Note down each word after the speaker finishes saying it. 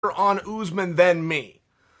on Usman than me.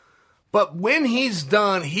 But when he's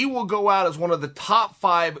done, he will go out as one of the top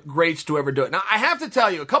 5 greats to ever do it. Now, I have to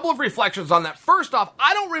tell you a couple of reflections on that. First off,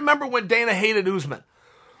 I don't remember when Dana hated Usman.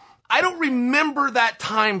 I don't remember that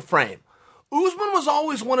time frame. Usman was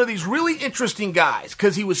always one of these really interesting guys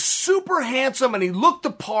because he was super handsome and he looked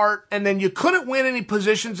the part, and then you couldn't win any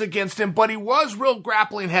positions against him, but he was real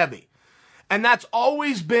grappling heavy. And that's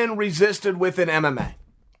always been resisted within MMA.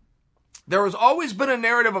 There has always been a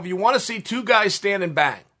narrative of you want to see 2 guys stand and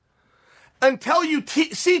bang. Until you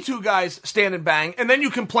see 2 guys stand and bang, and then you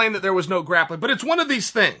complain that there was no grappling. But it's one of these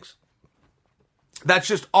things that's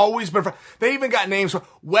just always been. They even got names for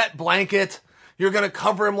wet blanket. You're going to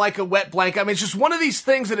cover him like a wet blanket. I mean, it's just one of these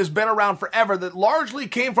things that has been around forever that largely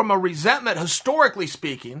came from a resentment, historically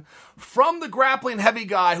speaking, from the grappling heavy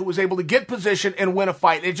guy who was able to get position and win a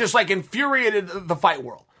fight. It just like infuriated the fight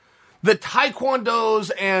world. The taekwondos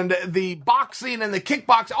and the boxing and the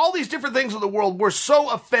kickboxing, all these different things in the world were so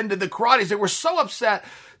offended. The karates, they were so upset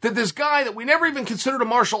that this guy that we never even considered a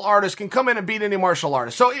martial artist can come in and beat any martial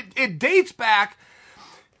artist. So it dates back.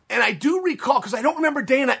 And I do recall, because I don't remember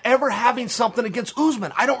Dana ever having something against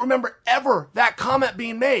Usman. I don't remember ever that comment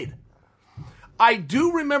being made. I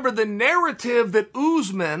do remember the narrative that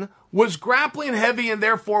Usman was grappling heavy and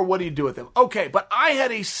therefore what do you do with him? Okay, but I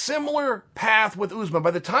had a similar path with Usman.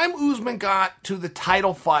 By the time Usman got to the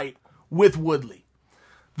title fight with Woodley,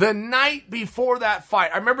 the night before that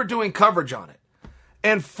fight, I remember doing coverage on it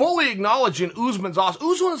and fully acknowledging Usman's awesome.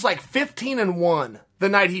 Usman was like 15-1 the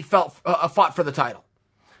night he fought for the title.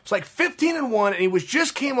 It's like 15-1, and he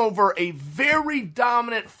just came over a very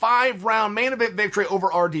dominant 5-round main event victory over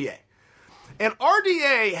RDA. And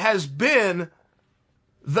RDA has been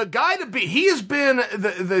the guy to beat. He has been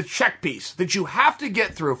the check piece that you have to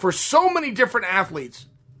get through for so many different athletes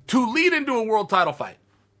to lead into a world title fight.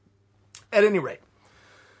 At any rate.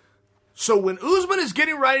 So when Usman is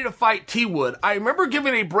getting ready to fight T. Wood, I remember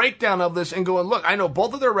giving a breakdown of this and going, look, I know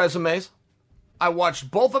both of their resumes. I watched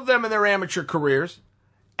both of them in their amateur careers.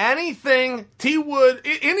 Anything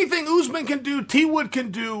Usman can do, T. Wood can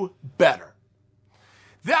do better.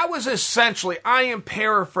 That was essentially, I am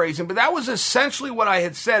paraphrasing, but that was essentially what I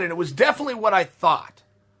had said, and it was definitely what I thought.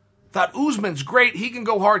 Thought Usman's great, he can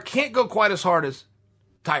go hard, can't go quite as hard as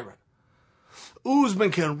Tyron. Usman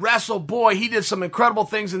can wrestle, boy, he did some incredible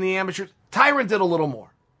things in the amateurs. Tyron did a little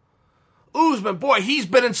more. Usman, boy, he's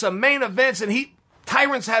been in some main events, and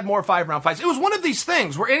Tyron's had more 5-round fights. It was one of these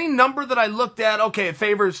things where any number that I looked at, okay, it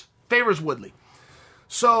favors Woodley.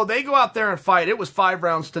 So they go out there and fight. It was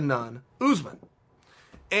 5-0 Usman.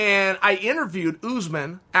 And I interviewed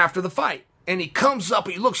Usman after the fight. And he comes up,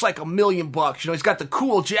 he looks like $1 million. You know, he's got the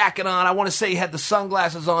cool jacket on. I want to say he had the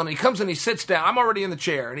sunglasses on. And he comes and he sits down. I'm already in the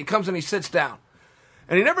chair. And he comes and he sits down.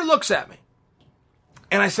 And he never looks at me.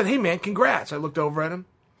 And I said, hey, man, congrats. I looked over at him.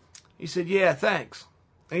 He said, yeah, thanks.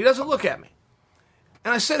 And he doesn't look at me.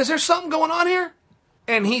 And I said, is there something going on here?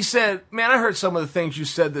 And he said, man, I heard some of the things you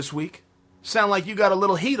said this week. Sound like you got a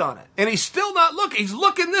little heat on it. And he's still not looking. He's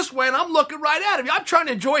looking this way, and I'm looking right at him. I'm trying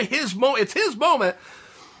to enjoy his moment. It's his moment.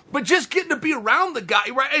 But just getting to be around the guy,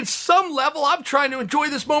 right? At some level, I'm trying to enjoy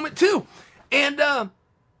this moment too. And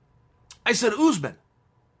I said, Usman,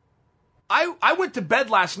 I went to bed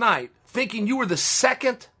last night thinking you were the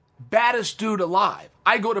second baddest dude alive.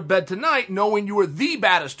 I go to bed tonight knowing you were the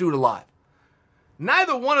baddest dude alive.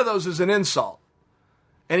 Neither one of those is an insult.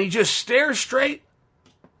 And he just stares straight,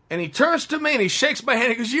 and he turns to me, and he shakes my hand,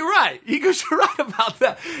 and he goes, you're right. He goes, you're right about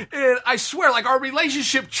that. And I swear, like, our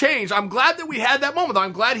relationship changed. I'm glad that we had that moment.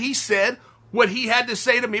 I'm glad he said what he had to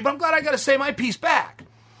say to me, but I'm glad I got to say my piece back.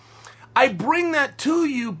 I bring that to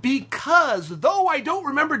you because, though I don't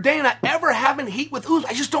remember Dana ever having heat with Usman,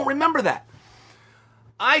 I just don't remember that.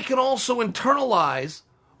 I can also internalize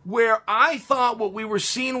where I thought what we were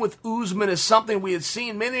seeing with Usman is something we had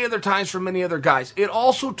seen many other times from many other guys. It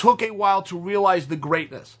also took a while to realize the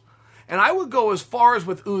greatness. And I would go as far as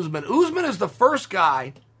with Usman. Usman is the first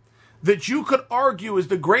guy that you could argue is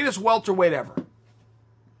the greatest welterweight ever.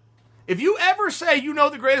 If you ever say you know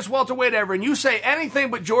the greatest welterweight ever and you say anything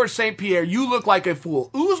but George St. Pierre, you look like a fool.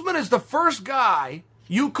 Usman is the first guy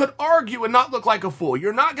you could argue and not look like a fool.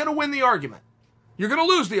 You're not going to win the argument. You're going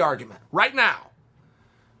to lose the argument right now.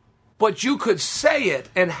 But you could say it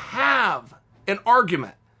and have an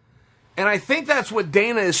argument. And I think that's what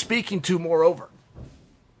Dana is speaking to moreover.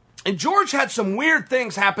 And George had some weird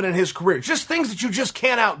things happen in his career. Just things that you just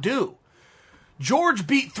can't outdo. George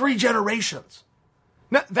beat 3 generations.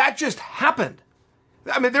 Now, that just happened.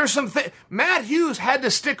 I mean, there's some things. Matt Hughes had to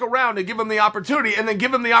stick around to give him the opportunity and then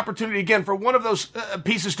give him the opportunity again for one of those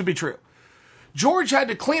pieces to be true. George had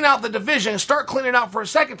to clean out the division, start cleaning out for a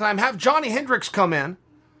second time, have Johnny Hendricks come in.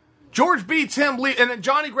 George beats him, and then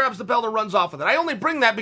Johnny grabs the belt and runs off with it. I only bring that